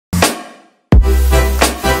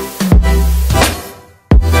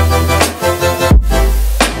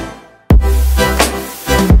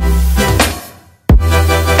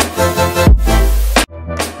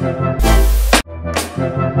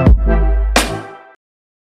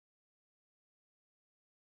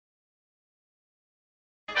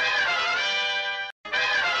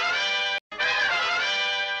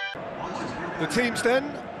teams then.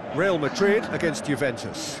 Real Madrid against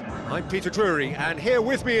Juventus. I'm Peter Drury, and here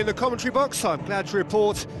with me in the commentary box, I'm glad to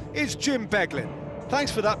report, is Jim Beglin.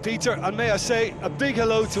 Thanks for that, Peter, and may I say a big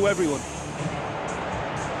hello to everyone.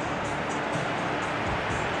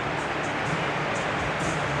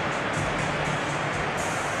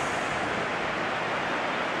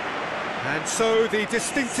 And so the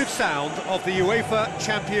distinctive sound of the UEFA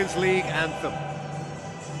Champions League anthem.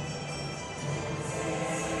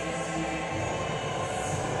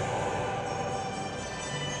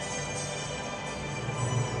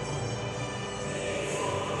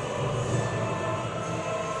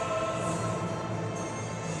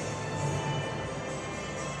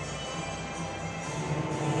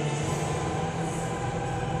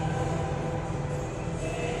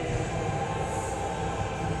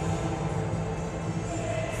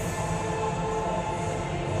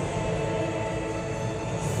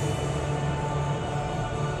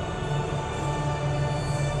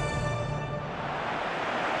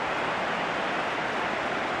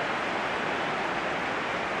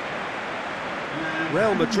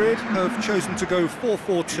 Real Madrid have chosen to go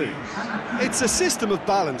 4-4-2. It's a system of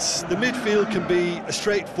balance. The midfield can be a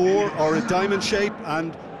straight four or a diamond shape,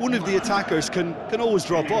 and one of the attackers can always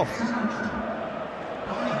drop off.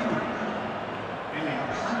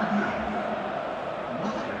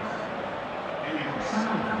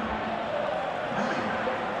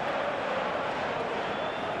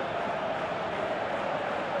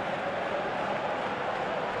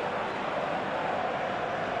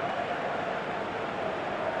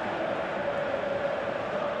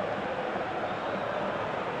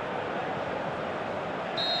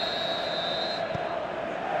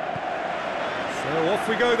 So off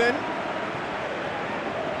we go then.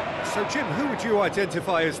 So Jim, who would you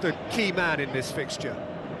identify as the key man in this fixture?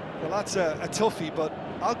 Well, that's a toughie, but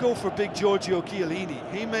I'll go for big Giorgio Chiellini.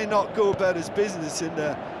 He may not go about his business in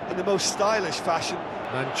the most stylish fashion.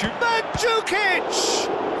 Mandzukic!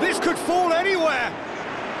 This could fall anywhere.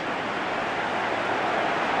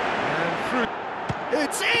 And through.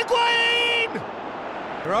 It's Higuain!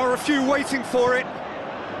 There are a few waiting for it.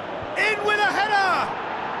 In with a header!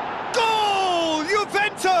 Goal!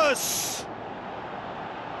 Juventus!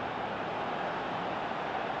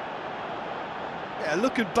 Yeah,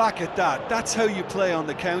 looking back at that, that's how you play on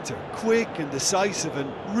the counter. Quick and decisive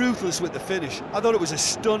and ruthless with the finish. I thought it was a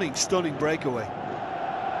stunning, stunning breakaway.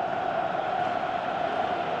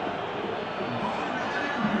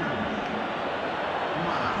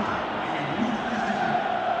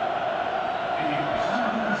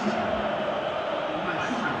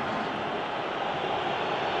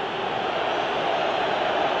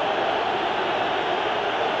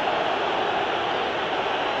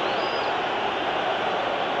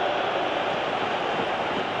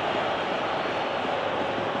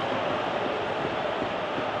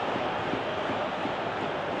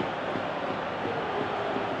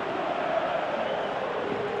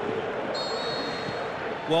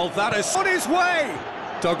 Well, that is on his way!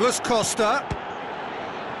 Douglas Costa.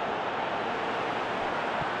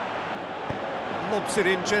 Lobs it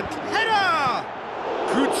in gently. Header!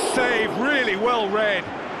 Good save, really well read.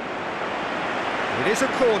 It is a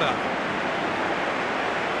corner.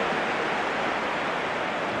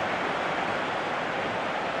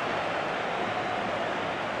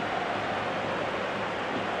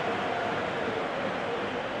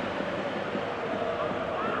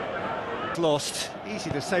 Lost. Easy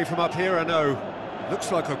to save from up here, I know.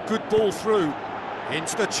 Looks like a good ball through.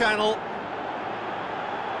 Into the channel.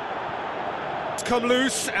 It's come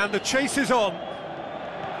loose and the chase is on.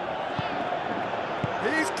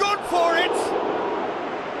 He's gone for it!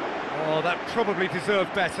 Oh, that probably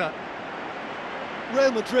deserved better.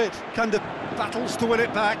 Real Madrid can battles to win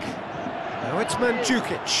it back. Now it's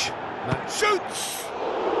Mandzukic. Man shoots!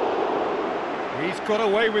 He's got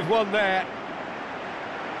away with one there.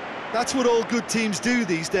 That's what all good teams do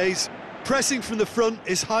these days. Pressing from the front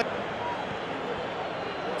is high.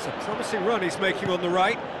 It's a promising run he's making on the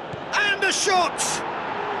right. And a shot!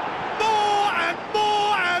 More and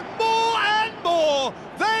more and more and more!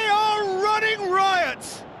 They are running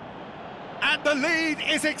riot! And the lead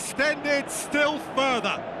is extended still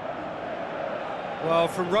further. Well,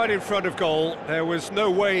 from right in front of goal, there was no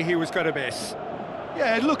way he was going to miss.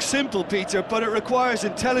 Yeah, it looks simple, Peter, but it requires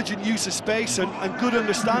intelligent use of space and good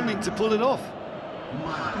understanding to pull it off.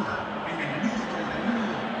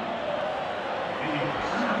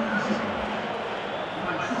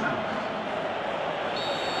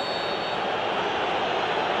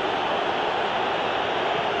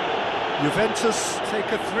 Juventus take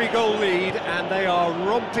a 3-goal lead and they are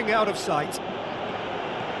romping out of sight.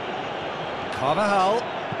 Carvajal.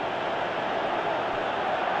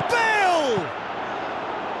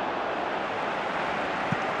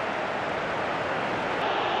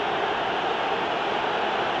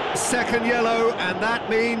 Second yellow, and that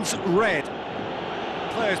means red.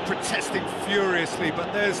 Players protesting furiously,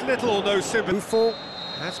 but there's little or no sympathy. Buffon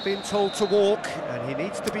has been told to walk, and he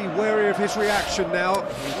needs to be wary of his reaction now.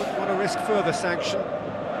 He wouldn't want to risk further sanction.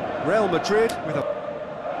 Real Madrid with a...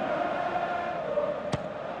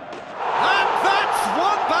 And that's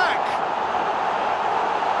one back!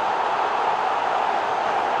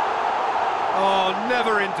 Oh,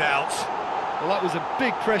 never in doubt. Well, that was a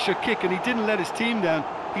big pressure kick, and he didn't let his team down.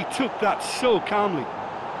 He took that so calmly.